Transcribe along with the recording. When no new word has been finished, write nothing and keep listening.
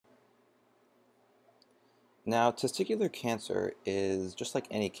Now, testicular cancer is just like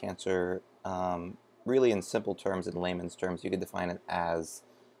any cancer. Really, in simple terms, in layman's terms, you could define it as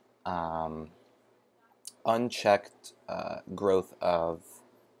um, unchecked growth of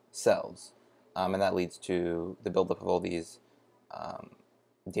cells, and that leads to the buildup of all these um,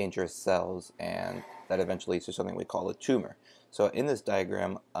 dangerous cells, and that eventually leads to something we call a tumor. So, in this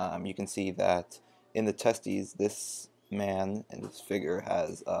diagram, you can see that in the testes, this man in this figure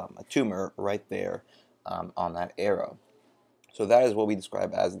has a tumor right there on that arrow. So that is what we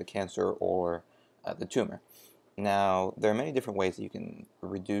describe as the cancer or the tumor. Now, there are many different ways that you can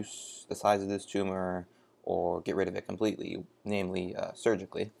reduce the size of this tumor or get rid of it completely, namely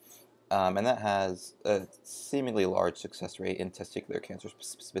surgically. And that has a seemingly large success rate in testicular cancer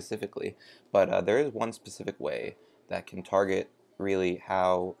specifically. But there is one specific way that can target really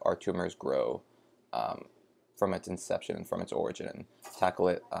how our tumors grow um, from its inception and from its origin and tackle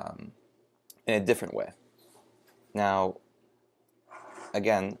it in a different way. Now,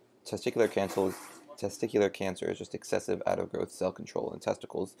 again, testicular cancer is just excessive out-of-growth cell control in the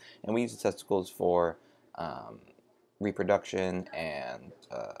testicles, and we use the testicles for um, reproduction and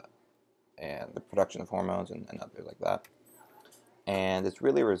the production of hormones and others like that. And it's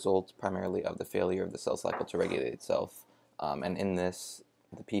really a result primarily of the failure of the cell cycle to regulate itself. And in this,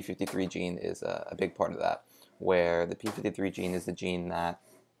 the p53 gene is a big part of that, where the p53 gene is the gene that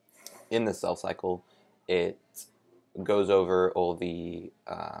in the cell cycle it goes over all the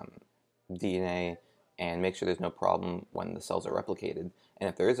DNA and makes sure there's no problem when the cells are replicated. And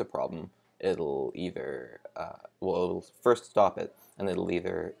if there is a problem, it'll either, it'll first stop it, and it'll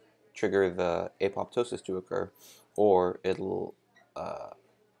either trigger the apoptosis to occur, or it'll uh,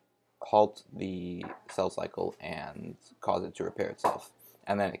 halt the cell cycle and cause it to repair itself.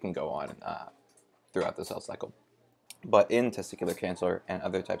 And then it can go on throughout the cell cycle. But in testicular cancer and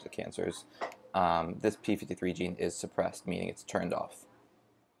other types of cancers, this p53 gene is suppressed, meaning it's turned off.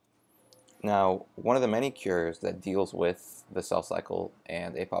 Now, one of the many cures that deals with the cell cycle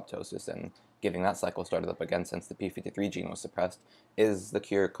and apoptosis and getting that cycle started up again since the p53 gene was suppressed is the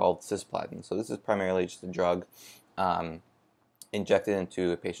cure called cisplatin. So this is primarily just a drug um, injected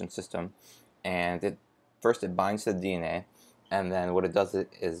into a patient's system, and it binds to the DNA, and then what it does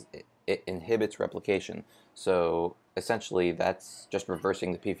is it inhibits replication. So essentially, that's just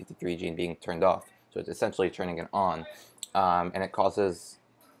reversing the p53 gene being turned off. So it's essentially turning it on, and it causes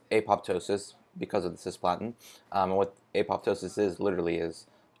apoptosis because of the cisplatin. And what apoptosis is literally is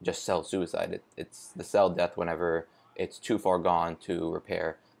just cell suicide. It's the cell death whenever it's too far gone to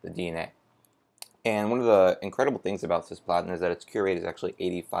repair the DNA. And one of the incredible things about cisplatin is that its cure rate is actually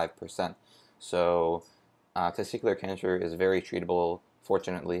 85%. So testicular cancer is very treatable,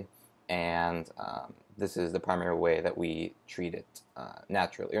 fortunately, and this is the primary way that we treat it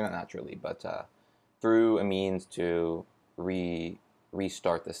naturally, or not naturally, but through a means to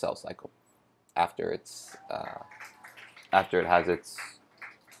restart the cell cycle after after it has its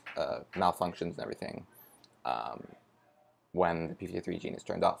malfunctions and everything um, when the p53 gene is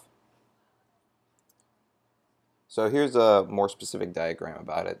turned off. So here's a more specific diagram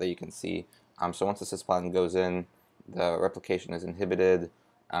about it that you can see. So once the cisplatin goes in, the replication is inhibited,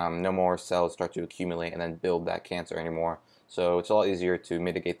 no more cells start to accumulate and then build that cancer anymore. So it's a lot easier to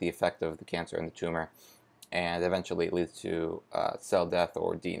mitigate the effect of the cancer and the tumor, and eventually it leads to cell death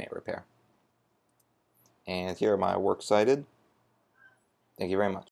or DNA repair. And here are my works cited. Thank you very much.